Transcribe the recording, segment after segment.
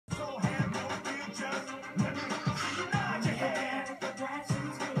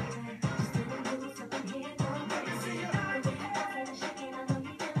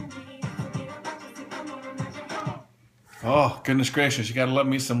Oh, goodness gracious. You got to love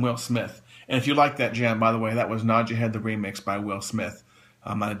me some Will Smith. And if you like that jam, by the way, that was Nod Your Head, the remix by Will Smith.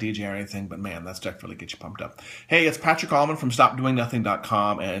 I'm not a DJ or anything, but man, that stuff really gets you pumped up. Hey, it's Patrick Allmond from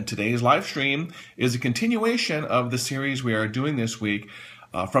StopDoingNothing.com, and today's live stream is a continuation of the series we are doing this week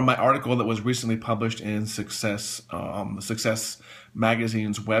from my article that was recently published in Success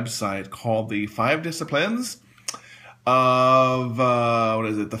Magazine's website called The 5 Disciplines of,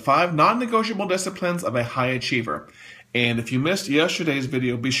 the 5 Non-Negotiable Disciplines of a High Achiever. And if you missed yesterday's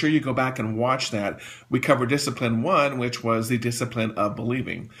video, be sure you go back and watch that. We covered discipline 1, which was the discipline of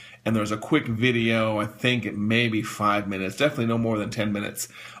believing. And there's a quick video, I think it may be 5 minutes, definitely no more than 10 minutes,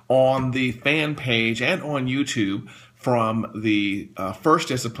 on the fan page and on YouTube from the first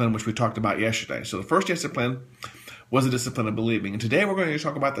discipline, which we talked about yesterday. So the first discipline was the discipline of believing. And today we're going to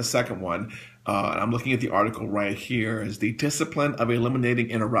talk about the second one. I'm looking at the article right here, is the discipline of eliminating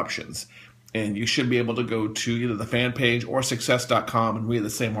interruptions. And you should be able to go to either the fan page or success.com and read the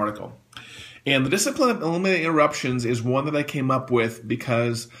same article. And the discipline of eliminating interruptions is one that I came up with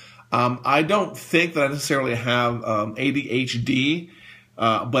because I don't think that I necessarily have ADHD,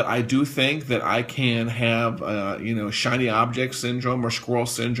 but I do think that I can have, shiny object syndrome or squirrel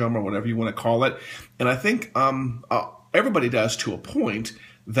syndrome or whatever you want to call it. And I think everybody does to a point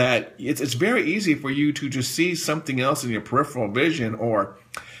that it's very easy for you to just see something else in your peripheral vision or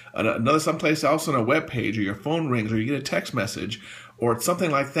another someplace else on a web page, or your phone rings, or you get a text message, or something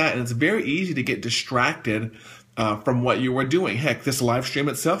like that, and it's very easy to get distracted from what you were doing. Heck, this live stream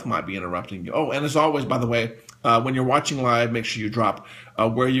itself might be interrupting you. Oh, and as always, by the way, when you're watching live, make sure you drop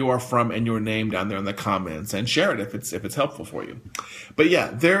where you are from and your name down there in the comments, and share it if it's helpful for you. But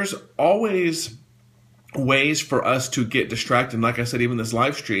yeah, there's always ways for us to get distracted. And like I said, even this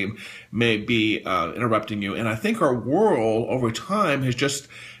live stream may be interrupting you. And I think our world over time has just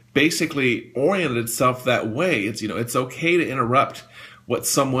basically oriented itself that way. It's okay to interrupt what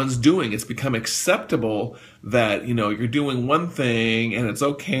someone's doing. It's become acceptable that, you're doing one thing and it's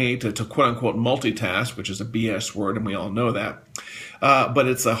okay to quote unquote multitask, which is a BS word and we all know that. But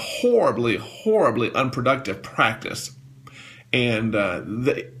it's a horribly, horribly unproductive practice. And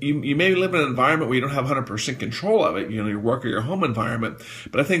you may live in an environment where you don't have 100% control of it, your work or your home environment.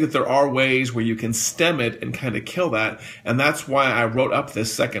 But I think that there are ways where you can stem it and kind of kill that. And that's why I wrote up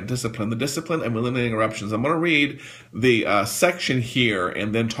this second discipline, the discipline of eliminating interruptions. I'm going to read the section here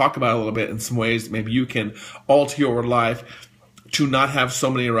and then talk about it a little bit in some ways that maybe you can alter your life to not have so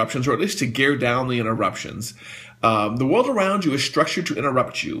many interruptions, or at least to gear down the interruptions. The world around you is structured to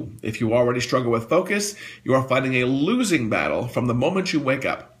interrupt you. If you already struggle with focus, you are fighting a losing battle from the moment you wake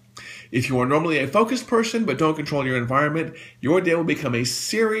up. If you are normally a focused person but don't control your environment, your day will become a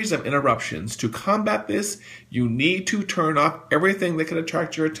series of interruptions. To combat this, you need to turn off everything that can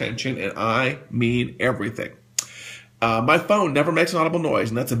attract your attention, and I mean everything. My phone never makes an audible noise,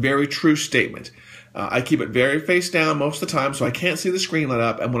 and that's a very true statement. I keep it very face down most of the time so I can't see the screen lit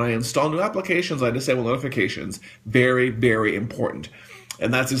up. And when I install new applications, I disable notifications. Very, very important.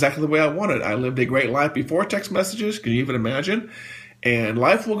 And that's exactly the way I want it. I lived a great life before text messages. Can you even imagine? And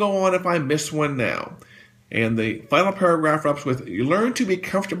life will go on if I miss one now. And the final paragraph wraps with, you learn to be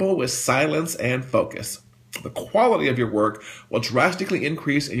comfortable with silence and focus. The quality of your work will drastically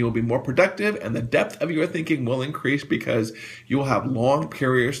increase and you will be more productive, and the depth of your thinking will increase because you will have long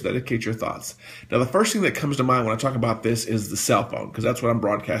periods to dedicate your thoughts. Now, the first thing that comes to mind when I talk about this is the cell phone, because that's what I'm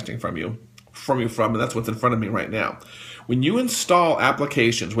broadcasting from, and that's what's in front of me right now. When you install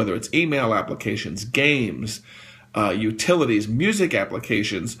applications, whether it's email applications, games, utilities, music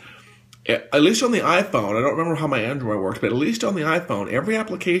applications, at least on the iPhone, I don't remember how my Android works, but at least on the iPhone, every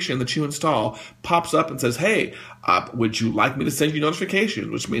application that you install pops up and says, hey, would you like me to send you notifications?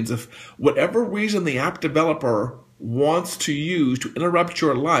 Which means if whatever reason the app developer wants to use to interrupt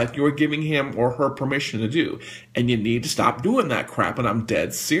your life, you're giving him or her permission to do. And you need to stop doing that crap, and I'm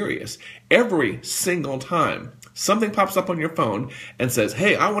dead serious. Every single time something pops up on your phone and says,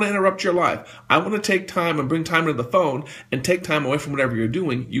 hey, I want to interrupt your life. I want to take time and bring time into the phone and take time away from whatever you're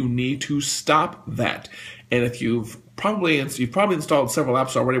doing. You need to stop that. And if you've probably installed several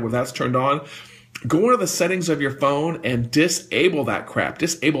apps already where that's turned on, go into the settings of your phone and disable that crap.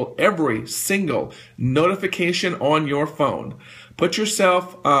 Disable every single notification on your phone. Put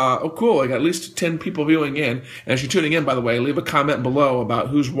yourself, oh cool, I got at least 10 people viewing in. And as you're tuning in, by the way, leave a comment below about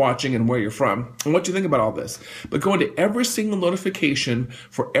who's watching and where you're from and what you think about all this. But go into every single notification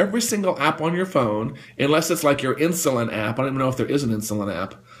for every single app on your phone, unless it's like your insulin app. I don't even know if there is an insulin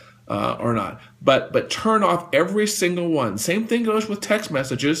app or not. But turn off every single one. Same thing goes with text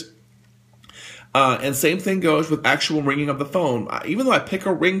messages. And same thing goes with actual ringing of the phone. Even though I pick a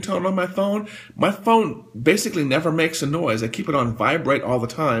ringtone on my phone basically never makes a noise. I keep it on vibrate all the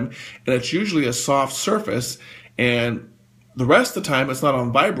time, and it's usually a soft surface. And the rest of the time, it's not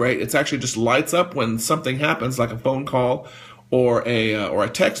on vibrate. It's actually just lights up when something happens, like a phone call or a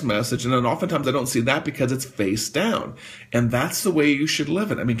text message. And then oftentimes I don't see that because it's face down. And that's the way you should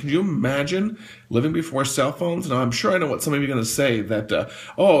live it. I mean, can you imagine living before cell phones? Now, I'm sure I know what some of you are going to say, that,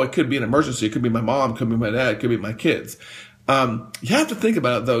 oh, it could be an emergency. It could be my mom, it could be my dad, it could be my kids. You have to think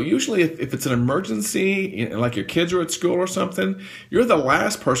about it, though. Usually if it's an emergency, like your kids are at school or something, you're the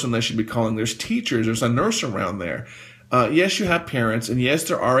last person they should be calling. There's teachers, there's a nurse around there. Yes, you have parents, and yes,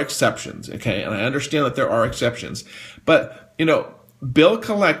 there are exceptions, okay? And I understand that there are exceptions. But, bill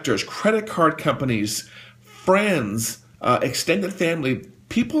collectors, credit card companies, friends, extended family,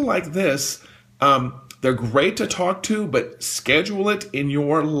 people like this, they're great to talk to, but schedule it in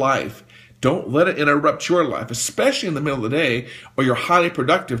your life. Don't let it interrupt your life, especially in the middle of the day or your highly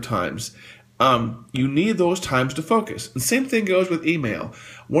productive times. You need those times to focus. And same thing goes with email.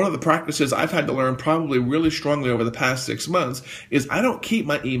 One of the practices I've had to learn probably really strongly over the past 6 months is I don't keep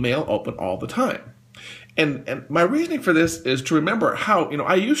my email open all the time. And my reasoning for this is to remember how,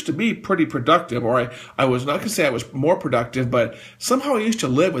 I used to be pretty productive, or I was not going to say I was more productive, but somehow I used to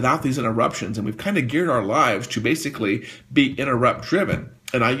live without these interruptions, and we've kind of geared our lives to basically be interrupt driven.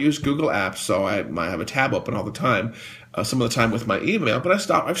 And I use Google Apps, so I have a tab open all the time, some of the time with my email, but I've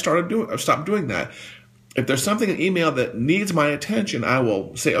stopped doing that. If there's something in email that needs my attention, I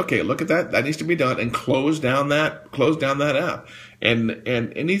will say, okay, look at that. That needs to be done, and close down that app. And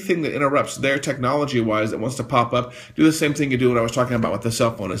anything that interrupts their technology-wise that wants to pop up, do the same thing you do what I was talking about with the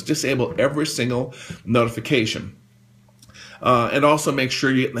cell phone, is disable every single notification. And also make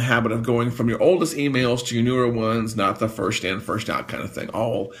sure you get in the habit of going from your oldest emails to your newer ones, not the first in, first out kind of thing.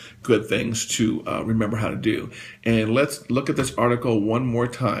 All good things to remember how to do. And let's look at this article one more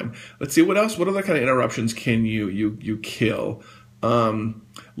time. Let's see what else. What other kind of interruptions can you kill?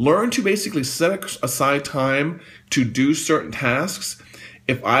 Learn to basically set aside time to do certain tasks.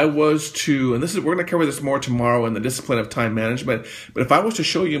 If I was to, and we're going to cover this more tomorrow in the discipline of time management, but if I was to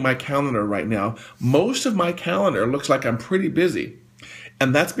show you my calendar right now, most of my calendar looks like I'm pretty busy.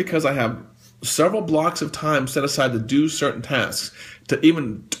 And that's because I have several blocks of time set aside to do certain tasks.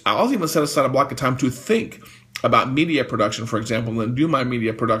 I'll even set aside a block of time to think about media production, for example, and then do my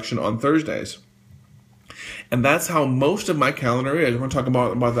media production on Thursdays. And that's how most of my calendar is. We're going to talk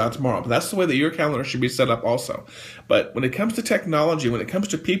about that tomorrow. But that's the way that your calendar should be set up also. But when it comes to technology, when it comes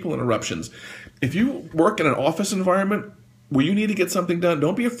to people interruptions, if you work in an office environment where you need to get something done,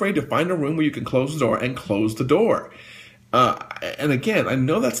 don't be afraid to find a room where you can close the door and close the door. And again, I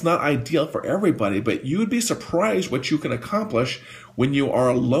know that's not ideal for everybody, but you would be surprised what you can accomplish when you are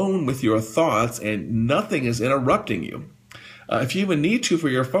alone with your thoughts and nothing is interrupting you. If you even need to for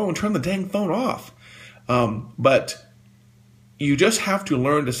your phone, turn the dang phone off. But you just have to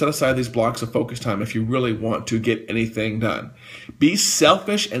learn to set aside these blocks of focus time if you really want to get anything done. Be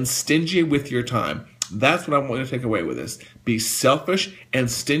selfish and stingy with your time. That's what I want you to take away with this. Be selfish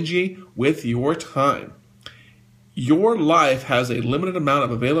and stingy with your time. Your life has a limited amount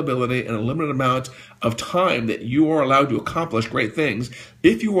of availability and a limited amount of time that you are allowed to accomplish great things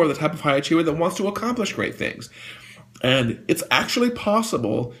if you are the type of high achiever that wants to accomplish great things. And it's actually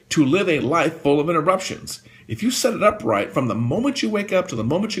possible to live a life full of interruptions. If you set it up right, from the moment you wake up to the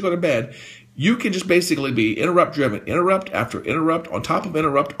moment you go to bed, you can just basically be interrupt driven, interrupt after interrupt, on top of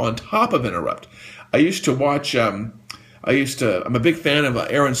interrupt, on top of interrupt. I used to watch, I'm a big fan of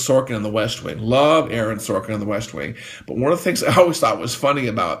Aaron Sorkin on The West Wing. Love Aaron Sorkin on The West Wing. But one of the things I always thought was funny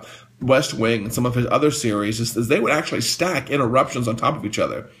about West Wing and some of his other series is they would actually stack interruptions on top of each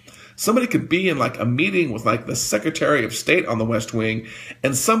other. Somebody could be in like a meeting with like the Secretary of State on the West Wing,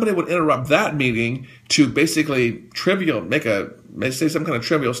 and somebody would interrupt that meeting to basically say some kind of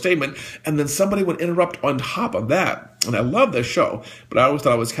trivial statement, and then somebody would interrupt on top of that. And I love this show, but I always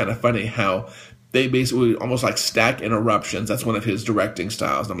thought it was kind of funny how they basically almost like stack interruptions. That's one of his directing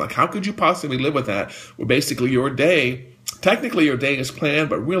styles. And I'm like, how could you possibly live with that? Where basically technically your day is planned,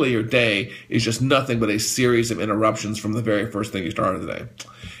 but really your day is just nothing but a series of interruptions from the very first thing you started the day.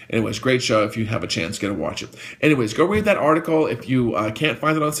 Anyways, great show. If you have a chance, get to watch it. Anyways, go read that article. If you can't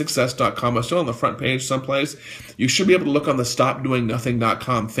find it on success.com, it's still on the front page someplace. You should be able to look on the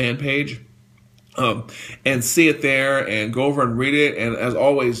StopDoingNothing.com fan page. and see it there and go over and read it. And as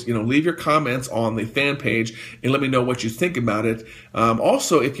always, leave your comments on the fan page and let me know what you think about it.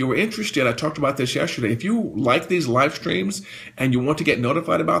 Also, if you were interested, I talked about this yesterday. If you like these live streams and you want to get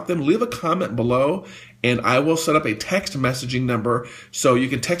notified about them, leave a comment below and I will set up a text messaging number so you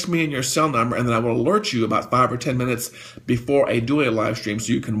can text me in your cell number, and then I will alert you about 5 or 10 minutes before I do a live stream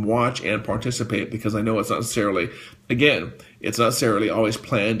so you can watch and participate, because I know it's not necessarily always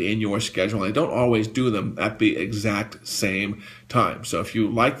planned in your schedule. I don't always do them at the exact same time. So if you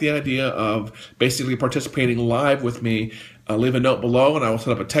like the idea of basically participating live with me, leave a note below and I will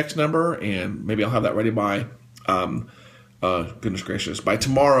set up a text number, and maybe I'll have that ready by goodness gracious, by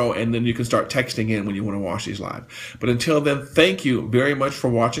tomorrow, and then you can start texting in when you want to watch these live. But until then, thank you very much for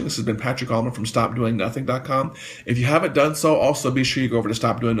watching. This has been Patrick Allmond from StopDoingNothing.com. If you haven't done so, also be sure you go over to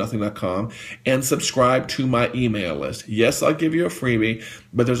StopDoingNothing.com and subscribe to my email list. Yes, I'll give you a freebie,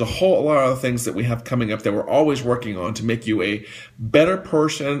 but there's a whole lot of other things that we have coming up that we're always working on to make you a better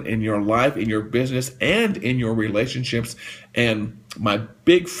person in your life, in your business, and in your relationships. And my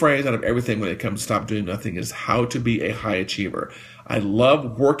big phrase out of everything when it comes to Stop Doing Nothing is how to be a high achiever. I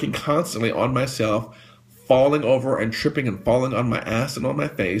love working constantly on myself, falling over and tripping and falling on my ass and on my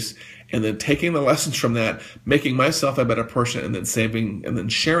face, and then taking the lessons from that, making myself a better person, and then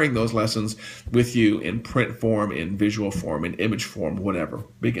sharing those lessons with you in print form, in visual form, in image form, whatever.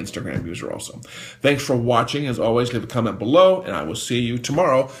 Big Instagram user also. Thanks for watching. As always, leave a comment below, and I will see you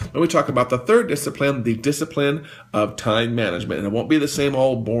tomorrow when we talk about the third discipline, the discipline of time management. And it won't be the same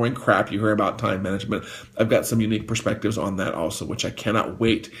old boring crap you hear about time management. I've got some unique perspectives on that also, which I cannot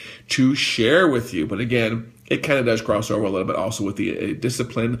wait to share with you. But again, it kind of does cross over a little bit also with the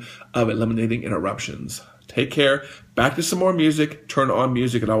discipline of eliminating interruptions. Take care. Back to some more music. Turn on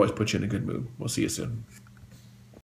music. It always puts you in a good mood. We'll see you soon.